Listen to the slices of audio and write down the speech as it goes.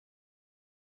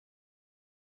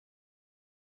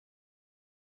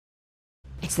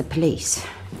It's the police.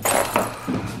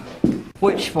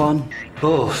 Which one?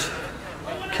 Both.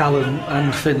 Callum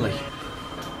and Finlay.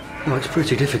 Well, it's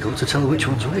pretty difficult to tell which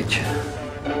one's which.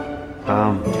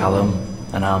 I'm Callum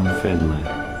and I'm Finlay.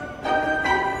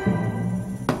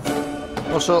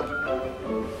 What's up?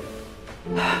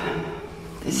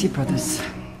 It's your brothers,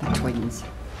 the twins.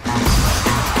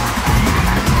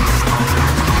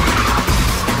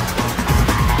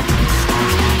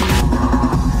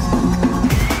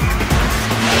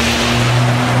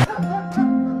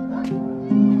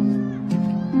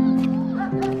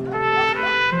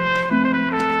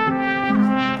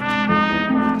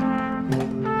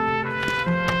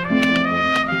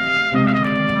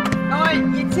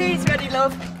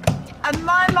 And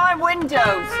mind my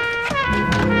windows.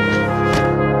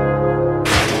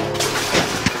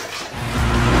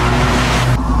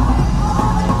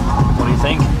 What do you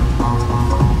think?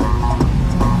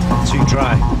 Too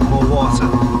dry. More water.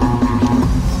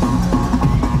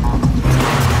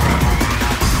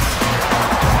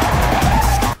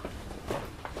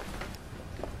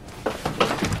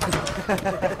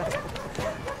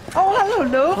 Oh, hello,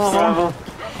 love. Oh,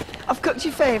 I've cooked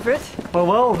your favourite.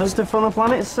 well, visitor from the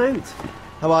planet suit.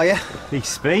 How are you? He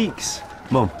speaks.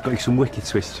 Mum, got you some wicked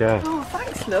Swiss chard. Oh,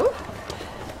 thanks, love.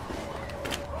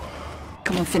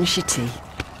 Come on, finish your tea.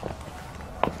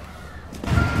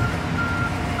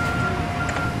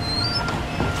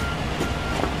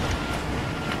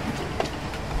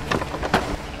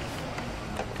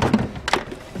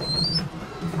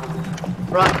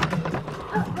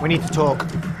 Right. We need to talk.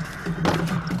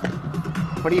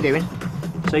 What are you doing?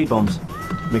 Seed bombs.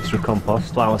 Mixture of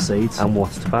compost, flower seeds and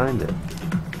water to bind it.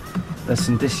 There's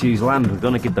some disused land we're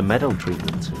going to give the meadow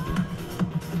treatment to.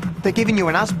 They're giving you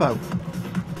an ASBO.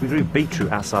 We grew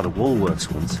beetroot outside of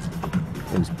Woolworths once.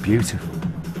 It was beautiful.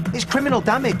 It's criminal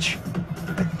damage.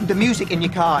 The music in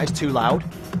your car is too loud.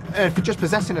 For just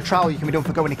possessing a trowel, you can be done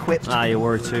for going equipped. Ah, you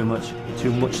worry too much.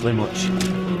 Too muchly much.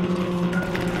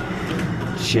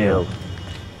 Chill.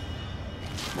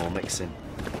 More mixing.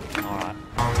 Alright.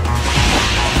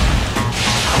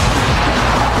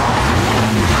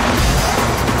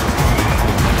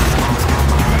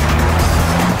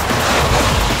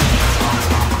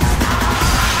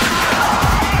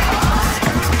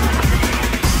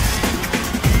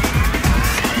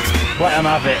 Let him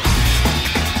have it.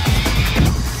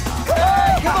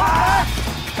 Hey, come on!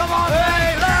 Come on!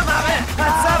 Hey, let him have it!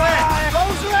 Let's have it!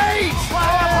 Rosary!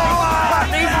 Plant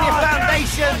these in your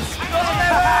foundations! Take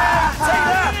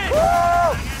that!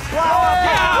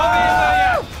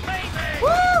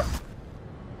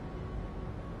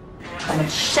 I'm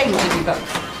ashamed of you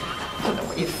both. I don't know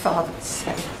what your father would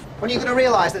say. When are you going to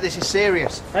realise that this is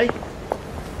serious, hey?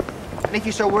 And if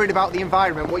you're so worried about the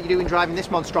environment, what are you doing driving this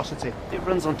monstrosity? It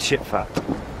runs on chip fat.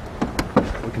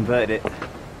 We converted it.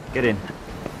 Get in.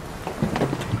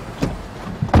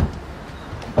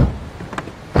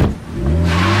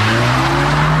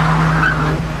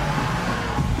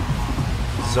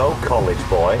 So, college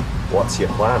boy, what's your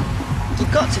plan?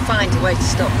 You've got to find a way to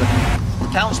stop them. The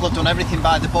council have done everything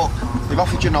by the book. They've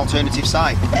offered you an alternative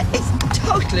site. It's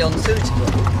totally unsuitable.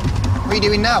 What are you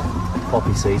doing now?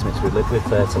 Poppy seeds mixed with liquid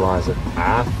fertiliser.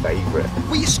 Our favourite.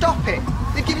 Will you stop it?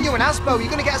 They've given you an ASBO.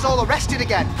 You're going to get us all arrested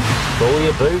again. Pull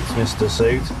your boots, Mr.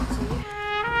 Suit.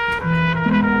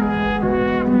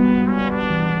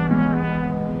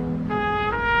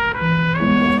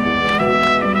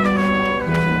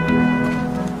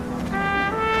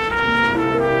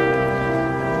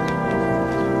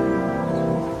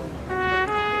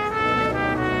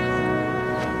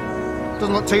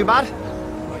 Doesn't look too bad.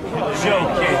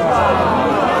 Joking.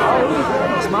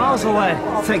 It's miles away.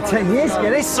 It'll take 10 years to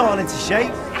get this soil into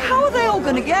shape. How are they all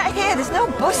going to get here? There's no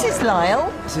buses,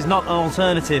 Lyle. This is not an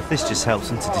alternative. This just helps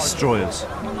them to destroy us.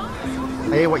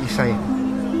 I hear what you're saying.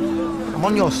 I'm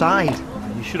on your side.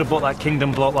 You should have bought that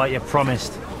kingdom block like you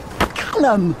promised.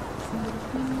 Callum!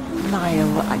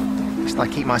 Lyle, At least I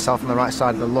keep myself on the right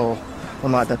side of the law,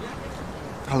 unlike the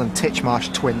Helen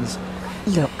Titchmarsh twins.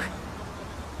 Look.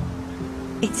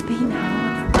 It's been hard.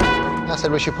 I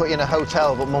said we should put you in a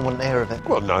hotel, but Mum wouldn't hear of it.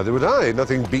 Well, neither would I.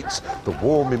 Nothing beats the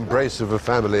warm embrace of a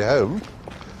family home.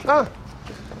 Ah,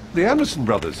 the Anderson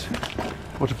brothers.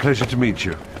 What a pleasure to meet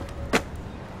you.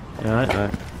 Right.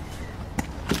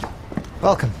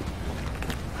 Welcome.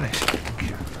 Thanks. Thank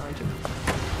you.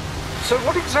 So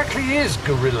what exactly is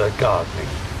guerrilla gardening?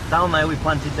 Down there we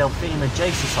planted Delphina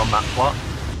jacis on that plot.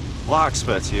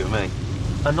 Larkspur to you and me.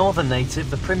 A northern native,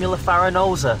 the Primula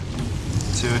farinosa.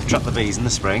 To attract the bees in the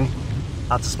spring.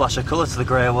 Add a splash of colour to the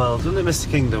grey world, doesn't it, Mr.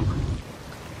 Kingdom?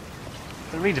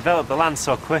 They redevelop the land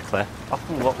so quickly,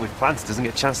 often what we've planted doesn't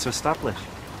get a chance to establish.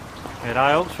 We had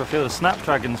high hopes for a few of the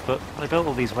snapdragons, but they built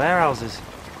all these warehouses.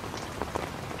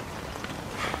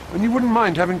 And you wouldn't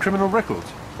mind having criminal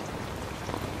records?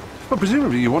 Well,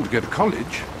 presumably you want to go to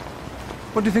college.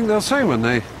 What do you think they'll say when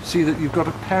they see that you've got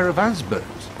a pair of Asbos?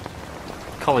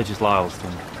 College is Lyle's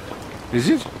thing. Is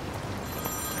it?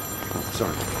 Oh,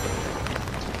 sorry.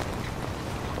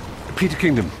 Peter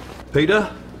Kingdom.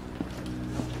 Peter?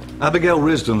 Abigail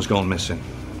Risdon's gone missing.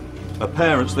 Her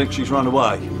parents think she's run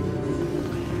away.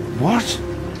 What?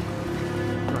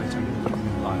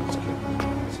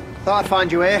 Thought I'd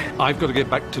find you here. I've got to get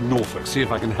back to Norfolk, see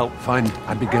if I can help find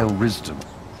Abigail Risdon.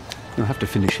 You'll have to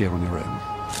finish here on your own.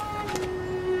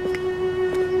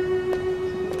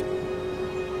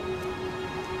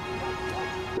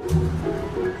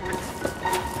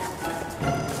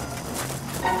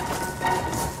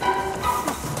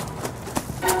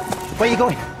 Where are you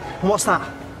going? And what's that?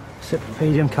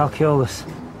 Cypripedium calceolus,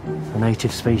 a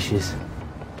native species.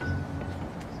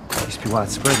 Used to be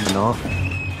widespread in the north.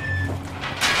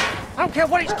 I don't care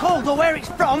what it's called or where it's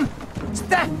from. It's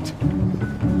theft.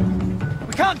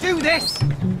 We can't do this. We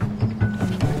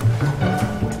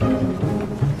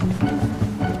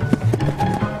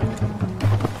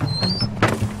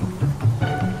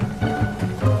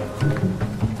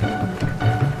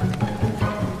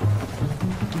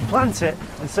plant it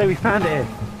and say we found it here.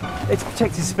 It's a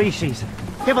protected species.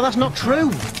 Yeah, but that's not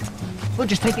true. We'll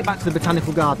just take it back to the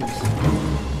botanical gardens.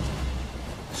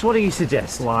 So what do you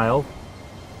suggest, Lyle?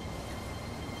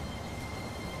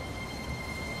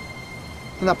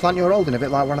 Isn't that plant you're holding a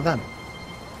bit like one of them?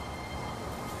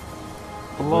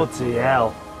 Bloody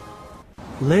hell.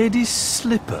 Lady's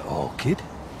slipper orchid?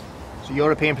 It's a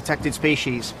European protected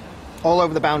species, all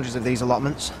over the boundaries of these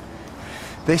allotments.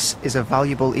 This is a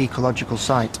valuable ecological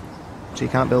site, so you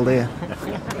can't build here.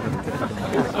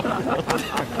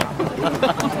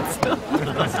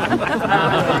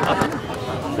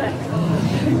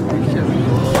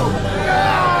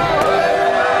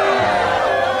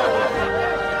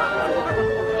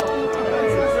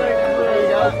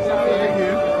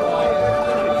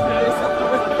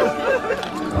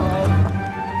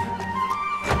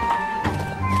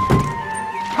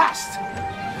 Passed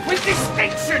with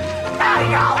distinction. There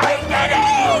you we did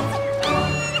it!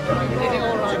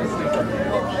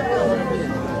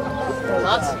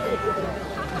 Lads,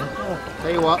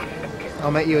 tell you what,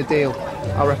 I'll make you a deal.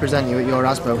 I'll represent you at your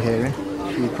ASBO hearing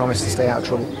if you promise to stay out of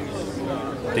trouble.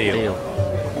 Deal.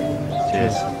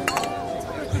 Cheers.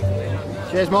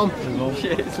 Cheers, Mum.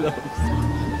 Cheers, love.